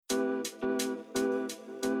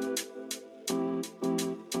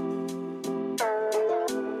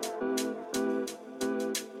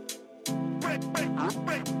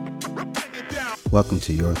Welcome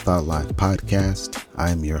to Your Thought Life podcast. I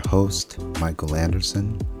am your host, Michael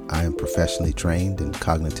Anderson. I am professionally trained in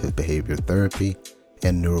cognitive behavior therapy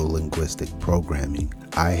and neuro-linguistic programming.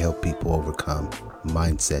 I help people overcome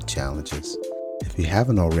mindset challenges. If you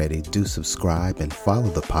haven't already, do subscribe and follow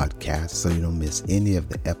the podcast so you don't miss any of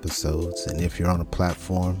the episodes. And if you're on a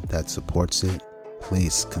platform that supports it,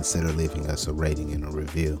 please consider leaving us a rating and a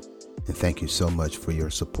review. And thank you so much for your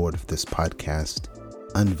support of this podcast.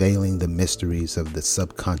 Unveiling the mysteries of the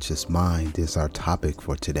subconscious mind is our topic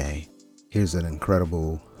for today. Here's an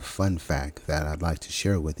incredible fun fact that I'd like to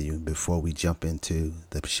share with you before we jump into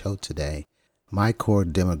the show today. My core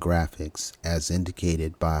demographics, as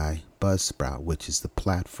indicated by Buzzsprout, which is the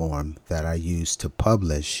platform that I use to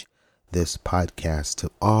publish this podcast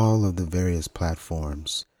to all of the various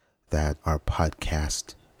platforms that are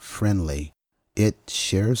podcast friendly, it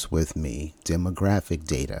shares with me demographic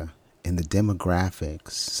data. And the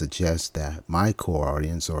demographics suggest that my core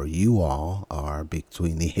audience, or you all, are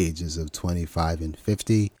between the ages of 25 and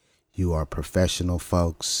 50. You are professional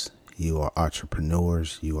folks. You are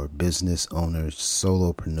entrepreneurs. You are business owners,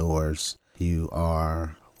 solopreneurs. You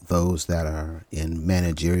are those that are in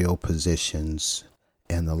managerial positions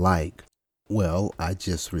and the like. Well, I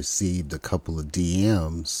just received a couple of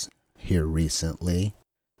DMs here recently.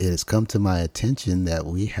 It has come to my attention that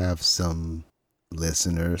we have some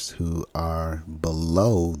listeners who are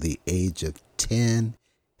below the age of 10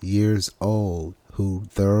 years old who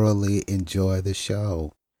thoroughly enjoy the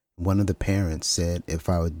show. One of the parents said, if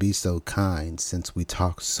I would be so kind, since we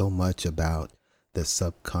talk so much about the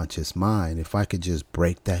subconscious mind, if I could just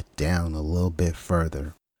break that down a little bit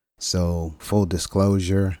further. So, full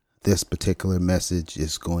disclosure, this particular message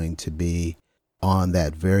is going to be on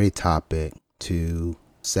that very topic to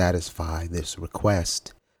satisfy this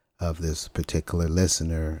request of this particular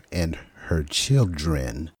listener and her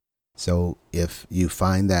children. So if you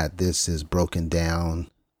find that this is broken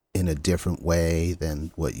down in a different way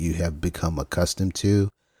than what you have become accustomed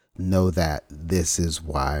to, know that this is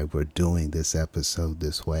why we're doing this episode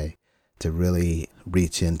this way, to really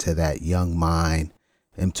reach into that young mind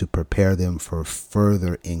and to prepare them for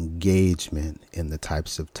further engagement in the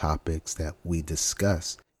types of topics that we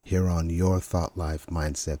discuss here on Your Thought Life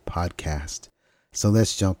Mindset podcast. So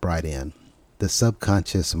let's jump right in. The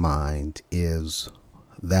subconscious mind is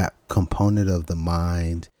that component of the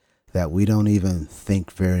mind that we don't even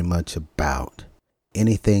think very much about.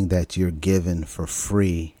 Anything that you're given for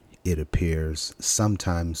free, it appears,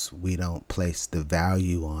 sometimes we don't place the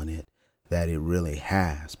value on it that it really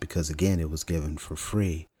has, because again, it was given for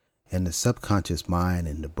free. And the subconscious mind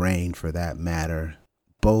and the brain, for that matter,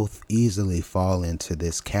 both easily fall into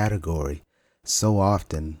this category. So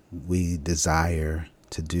often we desire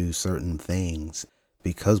to do certain things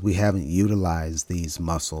because we haven't utilized these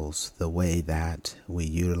muscles the way that we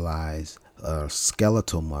utilize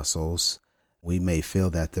skeletal muscles. We may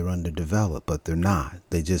feel that they're underdeveloped, but they're not.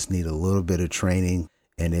 They just need a little bit of training,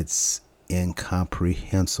 and it's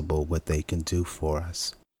incomprehensible what they can do for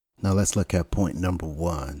us. Now let's look at point number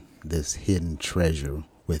one, this hidden treasure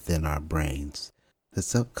within our brains. The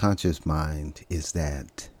subconscious mind is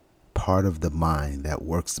that part of the mind that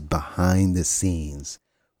works behind the scenes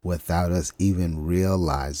without us even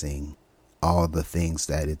realizing all the things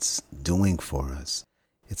that it's doing for us.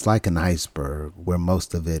 It's like an iceberg where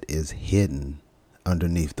most of it is hidden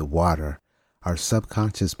underneath the water. Our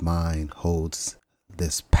subconscious mind holds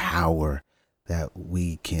this power that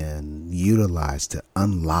we can utilize to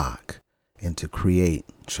unlock and to create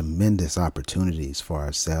tremendous opportunities for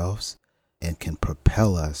ourselves, and can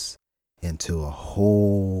propel us into a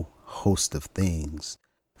whole host of things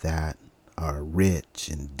that are rich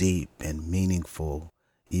and deep and meaningful,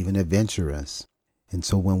 even adventurous. And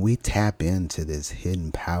so when we tap into this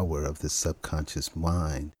hidden power of the subconscious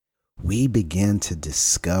mind, we begin to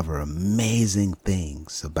discover amazing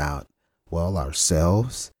things about, well,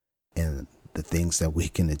 ourselves and the things that we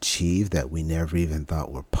can achieve that we never even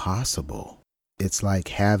thought were possible. It's like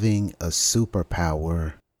having a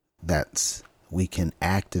superpower that we can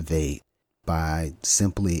activate by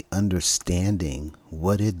simply understanding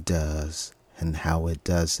what it does and how it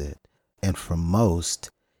does it. And for most,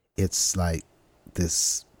 it's like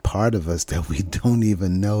this part of us that we don't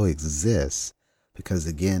even know exists, because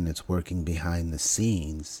again, it's working behind the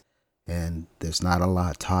scenes, and there's not a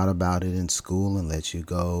lot taught about it in school unless you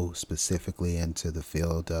go specifically into the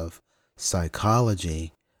field of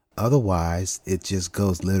psychology. Otherwise, it just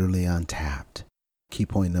goes literally untapped. Key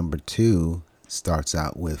point number two starts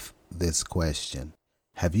out with this question.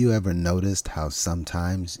 Have you ever noticed how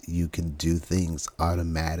sometimes you can do things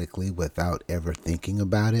automatically without ever thinking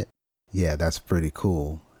about it? Yeah, that's pretty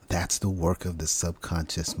cool. That's the work of the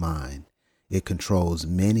subconscious mind. It controls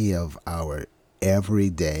many of our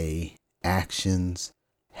everyday actions,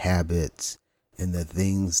 habits, and the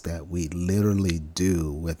things that we literally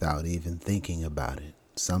do without even thinking about it.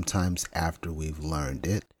 Sometimes after we've learned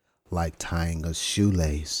it, like tying a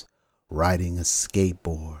shoelace, riding a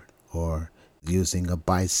skateboard, or using a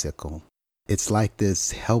bicycle. It's like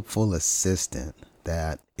this helpful assistant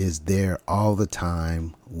that is there all the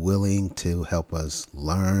time, willing to help us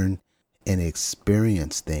learn and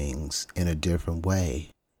experience things in a different way.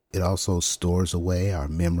 It also stores away our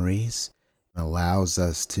memories, allows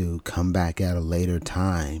us to come back at a later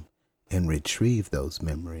time and retrieve those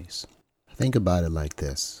memories. Think about it like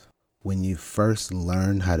this. When you first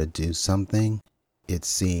learn how to do something, it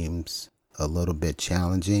seems a little bit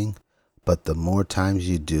challenging, but the more times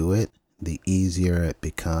you do it, the easier it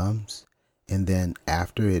becomes. And then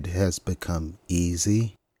after it has become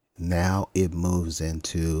easy, now it moves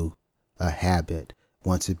into a habit.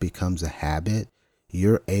 Once it becomes a habit,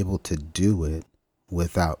 you're able to do it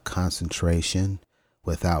without concentration,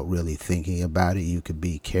 without really thinking about it. You could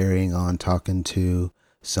be carrying on talking to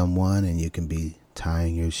someone and you can be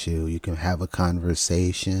tying your shoe. You can have a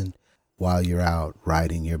conversation while you're out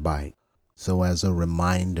riding your bike. So as a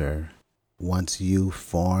reminder, once you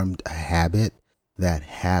formed a habit, that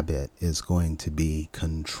habit is going to be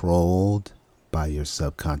controlled by your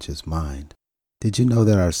subconscious mind. Did you know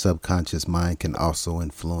that our subconscious mind can also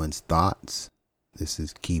influence thoughts? This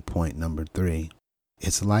is key point number 3.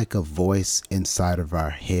 It's like a voice inside of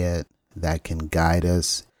our head that can guide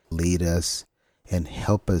us, lead us, and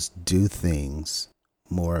help us do things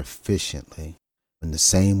more efficiently. In the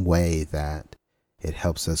same way that it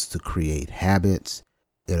helps us to create habits,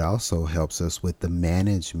 it also helps us with the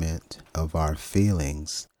management of our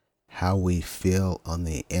feelings, how we feel on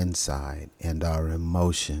the inside and our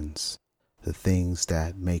emotions, the things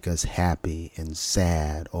that make us happy and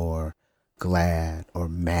sad or glad or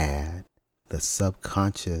mad. The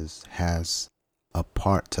subconscious has a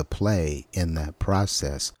part to play in that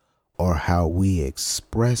process, or how we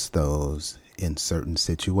express those in certain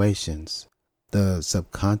situations. The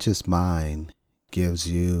subconscious mind gives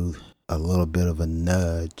you a little bit of a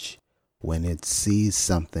nudge when it sees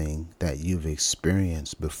something that you've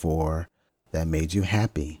experienced before that made you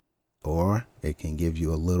happy. Or it can give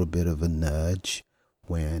you a little bit of a nudge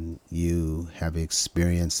when you have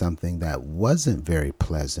experienced something that wasn't very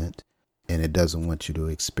pleasant and it doesn't want you to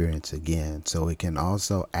experience again. So it can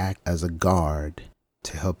also act as a guard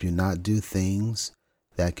to help you not do things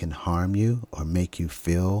that can harm you or make you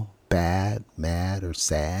feel bad, mad, or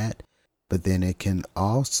sad. But then it can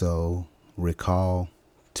also recall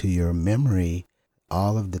to your memory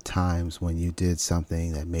all of the times when you did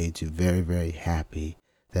something that made you very, very happy,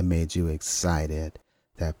 that made you excited,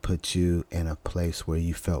 that put you in a place where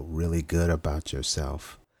you felt really good about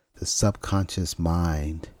yourself. The subconscious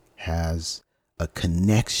mind has a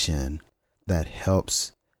connection that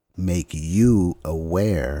helps make you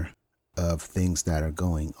aware of things that are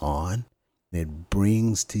going on. It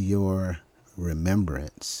brings to your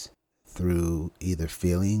remembrance through either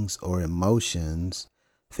feelings or emotions,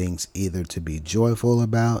 things either to be joyful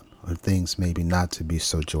about or things maybe not to be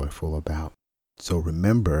so joyful about. So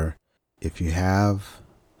remember, if you have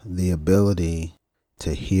the ability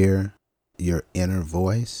to hear your inner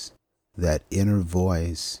voice, that inner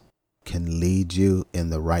voice can lead you in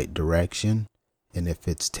the right direction. And if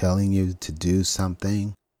it's telling you to do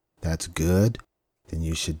something that's good, then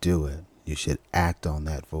you should do it. You should act on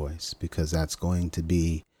that voice, because that's going to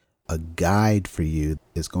be a guide for you.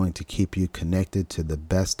 It's going to keep you connected to the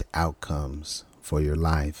best outcomes for your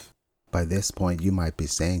life. By this point, you might be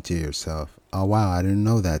saying to yourself, oh wow, I didn't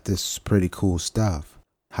know that. This is pretty cool stuff.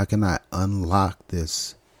 How can I unlock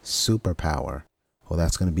this superpower? Well,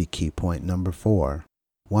 that's going to be key point number 4.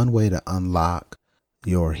 One way to unlock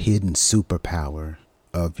your hidden superpower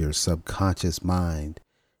of your subconscious mind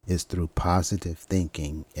is through positive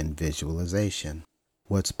thinking and visualization.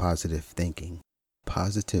 What's positive thinking?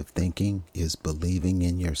 Positive thinking is believing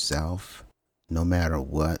in yourself no matter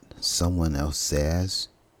what someone else says.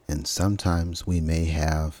 And sometimes we may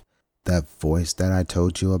have that voice that I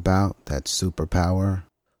told you about, that superpower.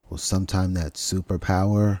 Well, sometimes that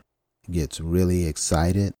superpower gets really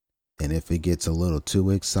excited. And if it gets a little too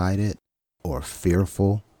excited or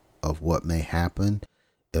fearful of what may happen,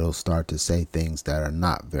 it'll start to say things that are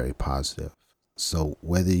not very positive. So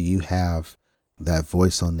whether you have that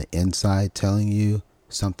voice on the inside telling you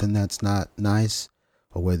something that's not nice,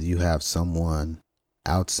 or whether you have someone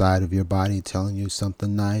outside of your body telling you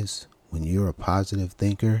something nice, when you're a positive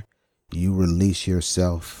thinker, you release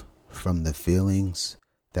yourself from the feelings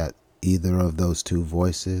that either of those two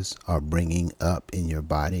voices are bringing up in your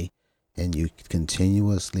body, and you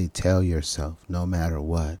continuously tell yourself, no matter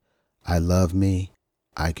what, I love me,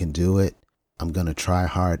 I can do it, I'm going to try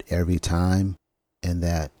hard every time, and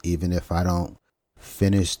that even if I don't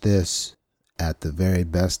finish this at the very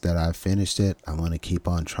best that I finished it, I'm going to keep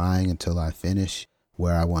on trying until I finish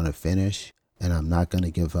where I want to finish, and I'm not going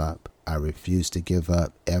to give up. I refuse to give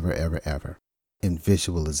up ever, ever, ever. In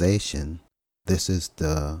visualization, this is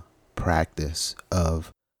the practice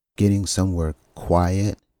of getting somewhere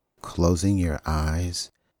quiet, closing your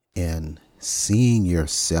eyes, and seeing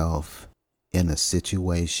yourself in a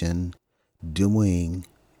situation, doing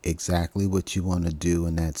exactly what you want to do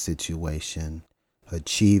in that situation,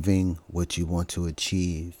 achieving what you want to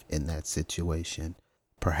achieve in that situation.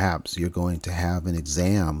 Perhaps you're going to have an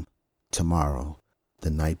exam tomorrow. The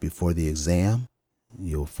night before the exam,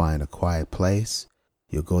 you'll find a quiet place.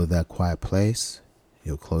 You'll go to that quiet place.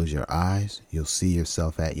 You'll close your eyes. You'll see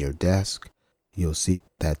yourself at your desk. You'll see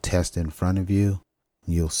that test in front of you.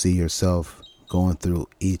 You'll see yourself going through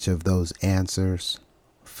each of those answers,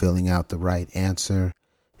 filling out the right answer.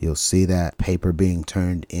 You'll see that paper being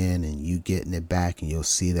turned in and you getting it back, and you'll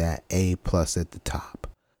see that A+ at the top.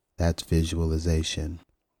 That's visualization.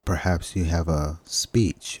 Perhaps you have a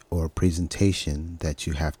speech or a presentation that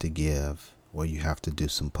you have to give, or you have to do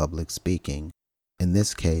some public speaking. In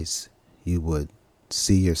this case, you would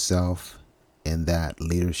see yourself in that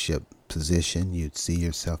leadership position. You'd see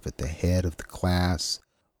yourself at the head of the class,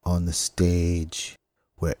 on the stage,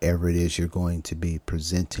 wherever it is you're going to be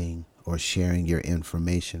presenting or sharing your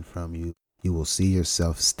information from. You will see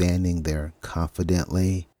yourself standing there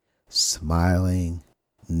confidently, smiling,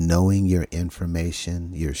 knowing your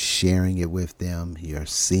information. You're sharing it with them. You're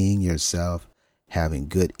seeing yourself having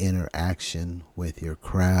good interaction with your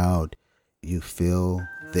crowd. You feel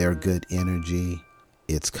their good energy.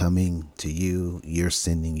 It's coming to you. You're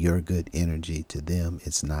sending your good energy to them.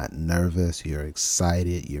 It's not nervous. You're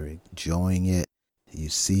excited. You're enjoying it. You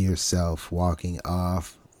see yourself walking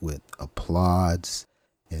off with applause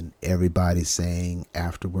and everybody saying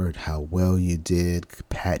afterward how well you did,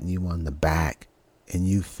 patting you on the back, and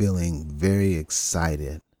you feeling very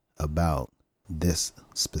excited about this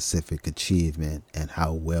specific achievement and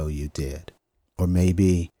how well you did. Or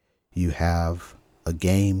maybe you have a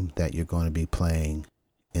game that you're going to be playing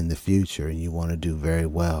in the future and you want to do very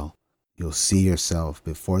well. You'll see yourself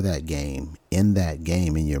before that game, in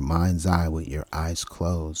your mind's eye with your eyes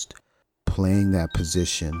closed, playing that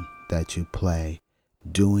position that you play,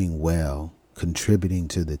 doing well, contributing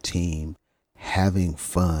to the team, having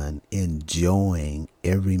fun, enjoying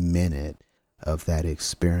every minute of that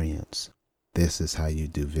experience. This is how you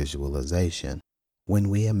do visualization. When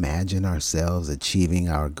we imagine ourselves achieving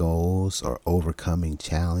our goals or overcoming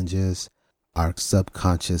challenges, our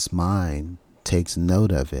subconscious mind takes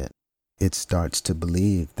note of it. It starts to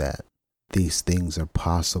believe that these things are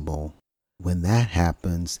possible. When that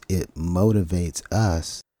happens, it motivates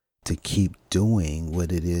us to keep doing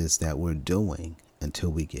what it is that we're doing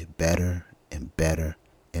until we get better and better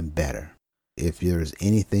and better. If there's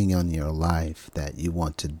anything in your life that you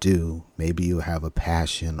want to do, maybe you have a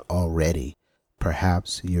passion already.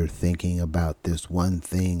 Perhaps you're thinking about this one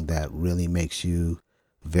thing that really makes you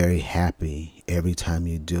very happy every time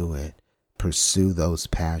you do it. Pursue those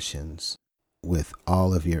passions with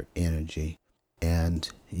all of your energy, and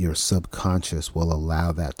your subconscious will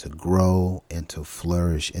allow that to grow and to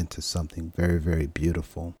flourish into something very, very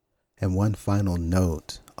beautiful. And one final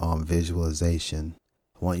note on visualization,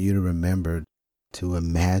 I want you to remember to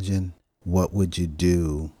imagine what would you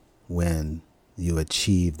do when you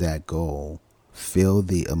achieve that goal. Feel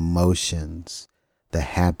the emotions, the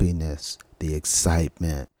happiness, the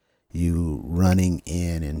excitement, you running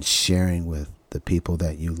in and sharing with the people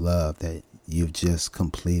that you love that you've just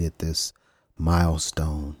completed this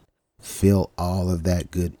milestone. Feel all of that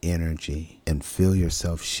good energy and feel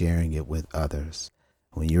yourself sharing it with others.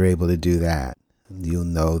 When you're able to do that, you'll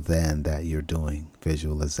know then that you're doing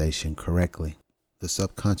visualization correctly. The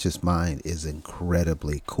subconscious mind is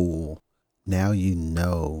incredibly cool. Now you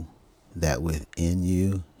know that within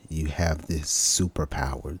you, you have this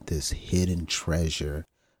superpower, this hidden treasure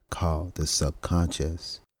called the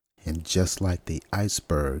subconscious. And just like the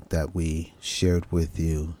iceberg that we shared with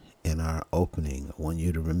you in our opening, I want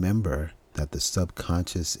you to remember that the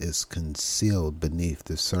subconscious is concealed beneath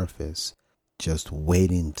the surface, just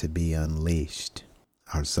waiting to be unleashed.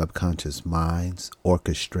 Our subconscious minds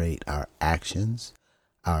orchestrate our actions,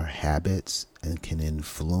 our habits, and can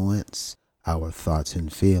influence our thoughts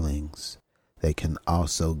and feelings. They can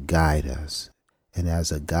also guide us. And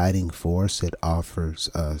as a guiding force, it offers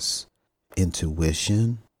us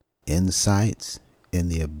intuition, insights and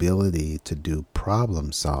the ability to do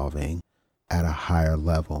problem solving at a higher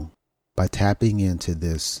level. By tapping into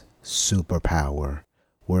this superpower,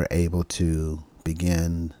 we're able to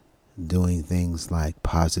begin doing things like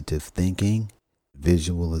positive thinking,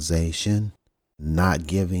 visualization, not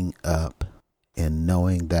giving up, and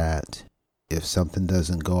knowing that if something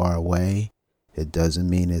doesn't go our way, it doesn't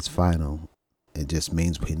mean it's final. It just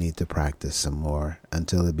means we need to practice some more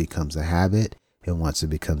until it becomes a habit. And once it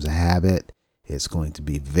becomes a habit, it's going to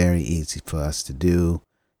be very easy for us to do,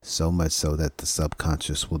 so much so that the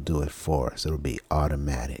subconscious will do it for us. It'll be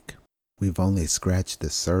automatic. We've only scratched the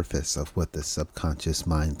surface of what the subconscious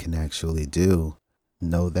mind can actually do.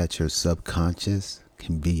 Know that your subconscious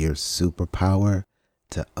can be your superpower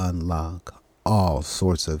to unlock all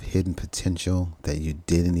sorts of hidden potential that you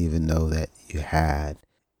didn't even know that you had.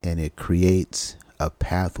 And it creates a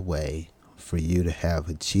pathway for you to have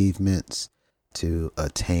achievements, to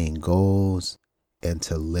attain goals, and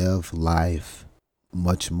to live life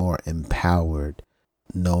much more empowered,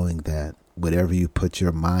 knowing that whatever you put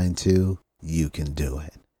your mind to, you can do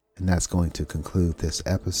it. And that's going to conclude this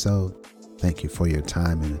episode. Thank you for your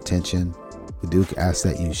time and attention. We do ask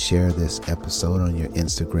that you share this episode on your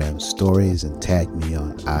Instagram stories and tag me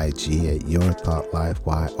on IG at Your Thought Life,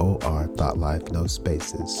 YOR Thought Life, no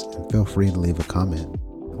spaces. And feel free to leave a comment.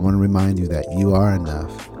 I want to remind you that you are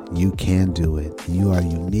enough. You can do it. You are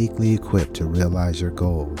uniquely equipped to realize your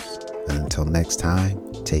goals. And until next time,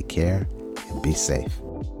 take care and be safe.